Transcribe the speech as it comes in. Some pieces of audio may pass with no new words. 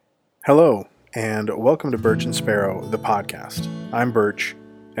Hello, and welcome to Birch and Sparrow, the podcast. I'm Birch,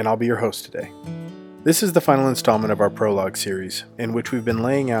 and I'll be your host today. This is the final installment of our prologue series, in which we've been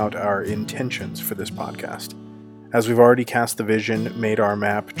laying out our intentions for this podcast. As we've already cast the vision, made our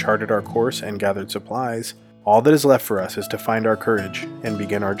map, charted our course, and gathered supplies, all that is left for us is to find our courage and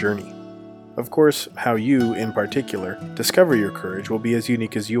begin our journey. Of course, how you, in particular, discover your courage will be as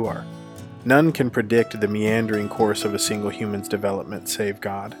unique as you are. None can predict the meandering course of a single human's development save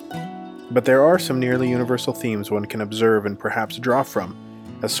God. But there are some nearly universal themes one can observe and perhaps draw from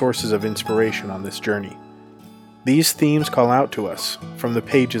as sources of inspiration on this journey. These themes call out to us from the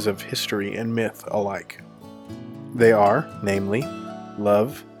pages of history and myth alike. They are, namely,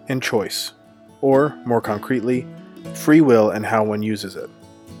 love and choice, or, more concretely, free will and how one uses it.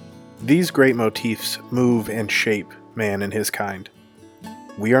 These great motifs move and shape man and his kind.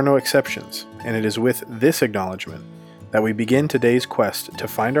 We are no exceptions, and it is with this acknowledgement that we begin today's quest to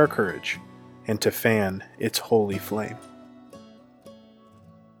find our courage and to fan its holy flame.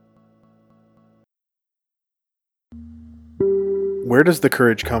 Where does the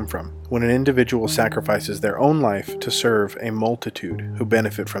courage come from when an individual sacrifices their own life to serve a multitude who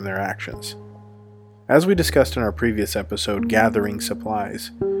benefit from their actions? As we discussed in our previous episode, Gathering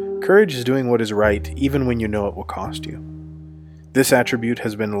Supplies, courage is doing what is right even when you know it will cost you. This attribute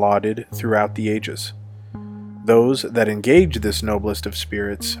has been lauded throughout the ages. Those that engage this noblest of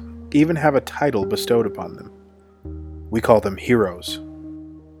spirits even have a title bestowed upon them. We call them heroes.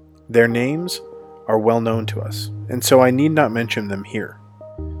 Their names are well known to us, and so I need not mention them here.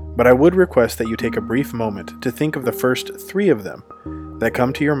 But I would request that you take a brief moment to think of the first three of them that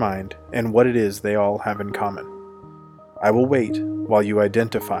come to your mind and what it is they all have in common. I will wait while you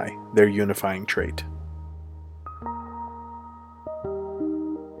identify their unifying trait.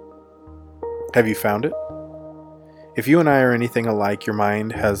 Have you found it? If you and I are anything alike, your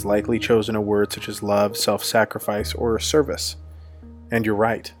mind has likely chosen a word such as love, self-sacrifice, or service. And you're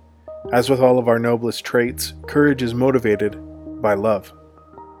right. As with all of our noblest traits, courage is motivated by love.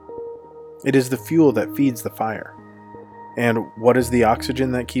 It is the fuel that feeds the fire. And what is the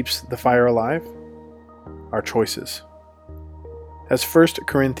oxygen that keeps the fire alive? Our choices. As 1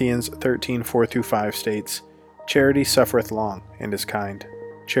 Corinthians 13:4-5 states, "Charity suffereth long, and is kind.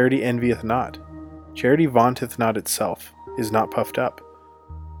 Charity envieth not. Charity vaunteth not itself, is not puffed up,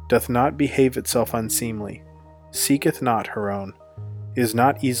 doth not behave itself unseemly, seeketh not her own, is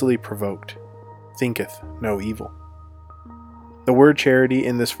not easily provoked, thinketh no evil." The word charity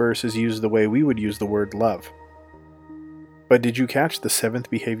in this verse is used the way we would use the word love. But did you catch the seventh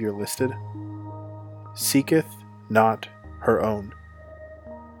behavior listed? Seeketh not her own.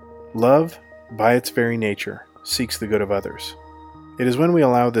 Love, by its very nature, seeks the good of others. It is when we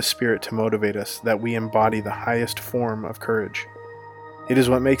allow this spirit to motivate us that we embody the highest form of courage. It is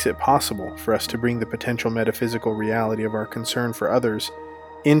what makes it possible for us to bring the potential metaphysical reality of our concern for others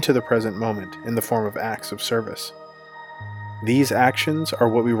into the present moment in the form of acts of service. These actions are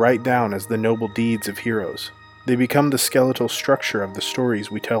what we write down as the noble deeds of heroes. They become the skeletal structure of the stories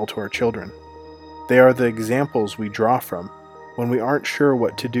we tell to our children. They are the examples we draw from when we aren't sure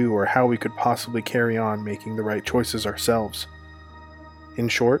what to do or how we could possibly carry on making the right choices ourselves. In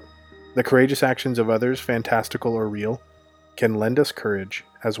short, the courageous actions of others, fantastical or real, can lend us courage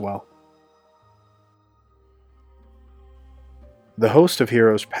as well. The host of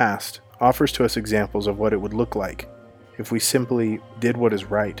heroes past offers to us examples of what it would look like if we simply did what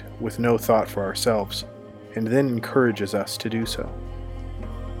is right with no thought for ourselves, and then encourages us to do so.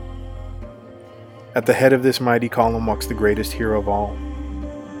 At the head of this mighty column walks the greatest hero of all,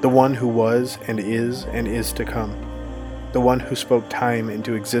 the one who was and is to come. The one who spoke time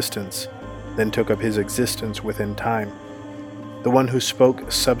into existence, then took up his existence within time. The one who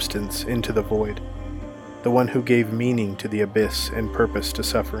spoke substance into the void. The one who gave meaning to the abyss and purpose to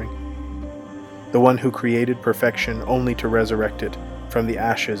suffering. The one who created perfection only to resurrect it from the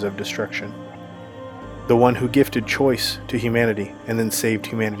ashes of destruction. The one who gifted choice to humanity and then saved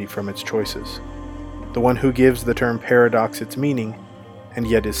humanity from its choices. The one who gives the term paradox its meaning and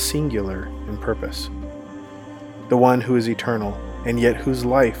yet is singular in purpose. The one who is eternal, and yet whose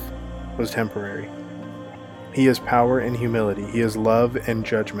life was temporary. He is power and humility. He is love and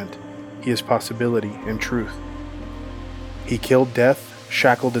judgment. He is possibility and truth. He killed death,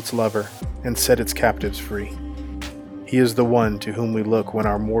 shackled its lover, and set its captives free. He is the one to whom we look when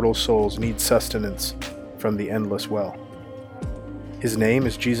our mortal souls need sustenance from the endless well. His name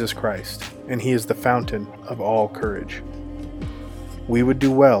is Jesus Christ, and he is the fountain of all courage. We would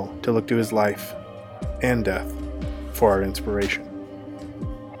do well to look to his life and death for our inspiration.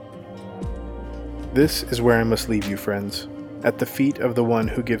 This is where I must leave you, friends. at the feet of the one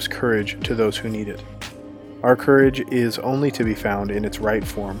who gives courage to those who need it. Our courage is only to be found in its right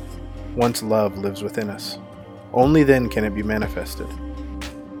form once love lives within us. Only then can it be manifested.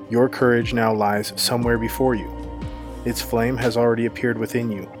 Your courage now lies somewhere before you. Its flame has already appeared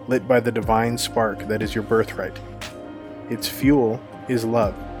within you, lit by the divine spark that is your birthright. Its fuel is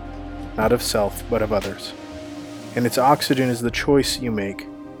love, not of self, but of others. And its oxygen is the choice you make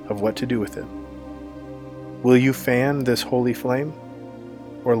of what to do with it. Will you fan this holy flame,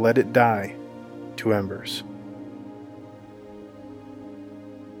 or let it die to embers?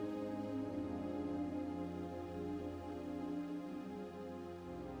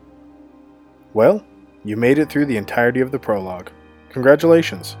 Well, you made it through the entirety of the prologue.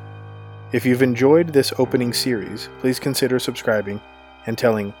 Congratulations! If you've enjoyed this opening series, please consider subscribing and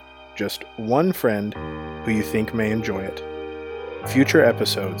telling just one friend who you think may enjoy it. Future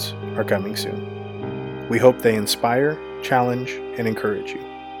episodes are coming soon. We hope they inspire, challenge, and encourage you.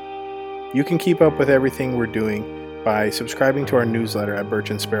 You can keep up with everything we're doing by subscribing to our newsletter at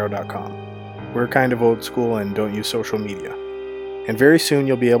birchandsparrow.com. We're kind of old school and don't use social media. And very soon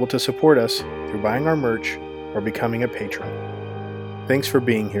you'll be able to support us through buying our merch or becoming a patron. Thanks for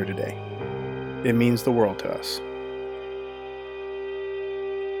being here today. It means the world to us.